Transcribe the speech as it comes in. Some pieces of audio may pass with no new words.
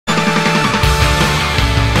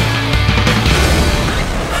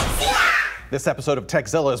This episode of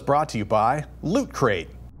TechZilla is brought to you by Loot Crate.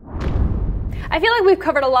 I feel like we've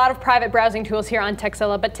covered a lot of private browsing tools here on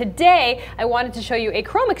TechZilla, but today I wanted to show you a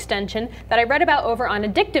Chrome extension that I read about over on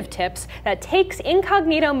Addictive Tips that takes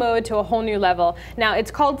incognito mode to a whole new level. Now, it's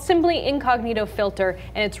called simply incognito-filter,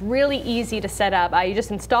 and it's really easy to set up. You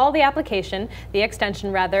just install the application, the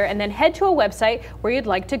extension rather, and then head to a website where you'd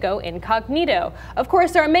like to go incognito. Of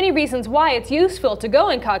course, there are many reasons why it's useful to go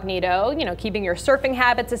incognito, keeping your surfing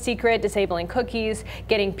habits a secret, disabling cookies,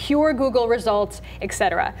 getting pure Google results,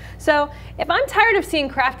 etc. So if I'm tired of seeing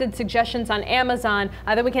crafted suggestions on Amazon,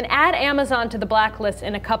 then we can add Amazon to the blacklist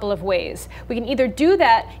in a couple of ways. We can either do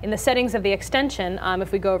that in the settings of the extension.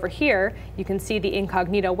 If we go over here, you can see the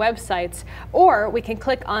incognito websites, or we can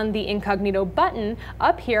click on the incognito button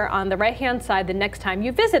up here on the right-hand side the next time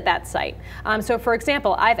you visit that site. So for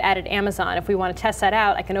example, I've added Amazon. If we want to test that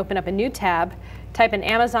out, I can open up a new tab, type in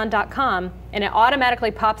Amazon.com, and it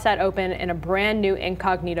automatically pops that open in a brand new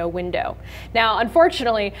incognito window. Now,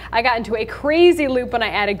 unfortunately, I got into a crazy loop when I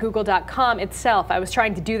added Google.com itself. I was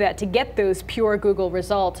trying to do that to get those pure Google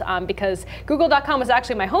results because Google.com was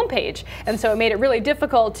actually my homepage, and so it made it really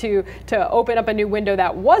difficult to open up a new window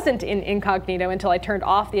that wasn't in incognito until I turned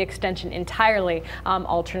off the extension entirely.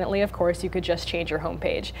 Alternately, of course, you could just change your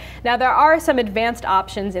homepage. Now, there are some advanced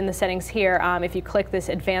options in the settings here. If you click this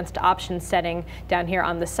advanced options setting down here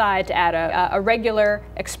on the side to add a regular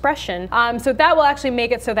expression. So that will actually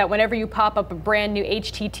make it so that whenever you pop up a brand new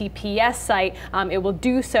HTTPS site, it will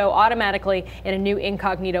do so automatically in a new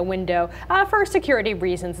incognito window for security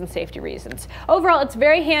reasons and safety reasons. Overall, it's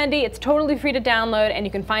very handy, it's totally free to download, and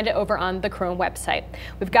you can find it over on the Chrome website.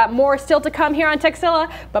 We've got more still to come here on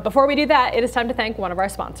TechZilla, but before we do that, it is time to thank one of our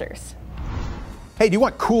sponsors. Hey, do you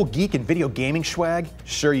want cool geek and video gaming swag?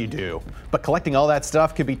 Sure you do. But collecting all that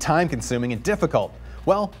stuff can be time-consuming and difficult.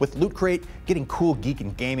 Well, with Loot Crate, getting cool geek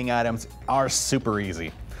and gaming items are super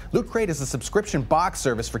easy. Loot Crate is a subscription box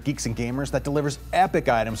service for geeks and gamers that delivers epic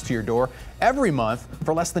items to your door every month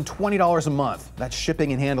for less than $20 a month. That's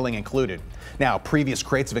shipping and handling included. Now, previous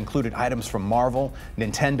crates have included items from Marvel,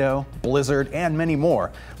 Nintendo, Blizzard, and many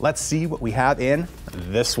more. Let's see what we have in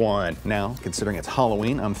this one. Now, considering it's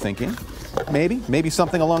Halloween, I'm thinking maybe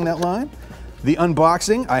something along that line. The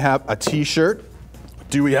unboxing, I have a t-shirt.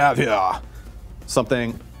 Do we have here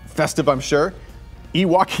something festive, I'm sure?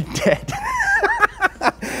 Walking Dead.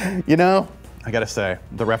 I gotta say,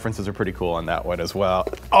 the references are pretty cool on that one as well.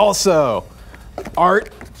 Also,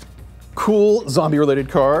 art, cool zombie-related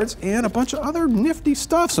cards, and a bunch of other nifty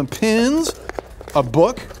stuff. Some pins, a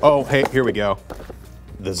book. Oh, hey, here we go.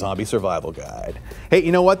 The Zombie Survival Guide. Hey,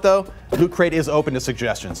 you know what though? Loot Crate is open to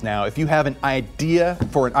suggestions. Now, if you have an idea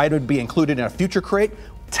for an item to be included in a future crate,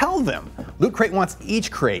 tell them. Loot Crate wants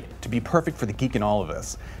each crate to be perfect for the geek in all of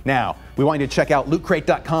us. Now, we want you to check out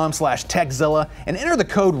lootcrate.com/TechZilla and enter the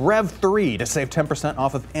code REV3 to save 10%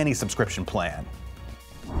 off of any subscription plan.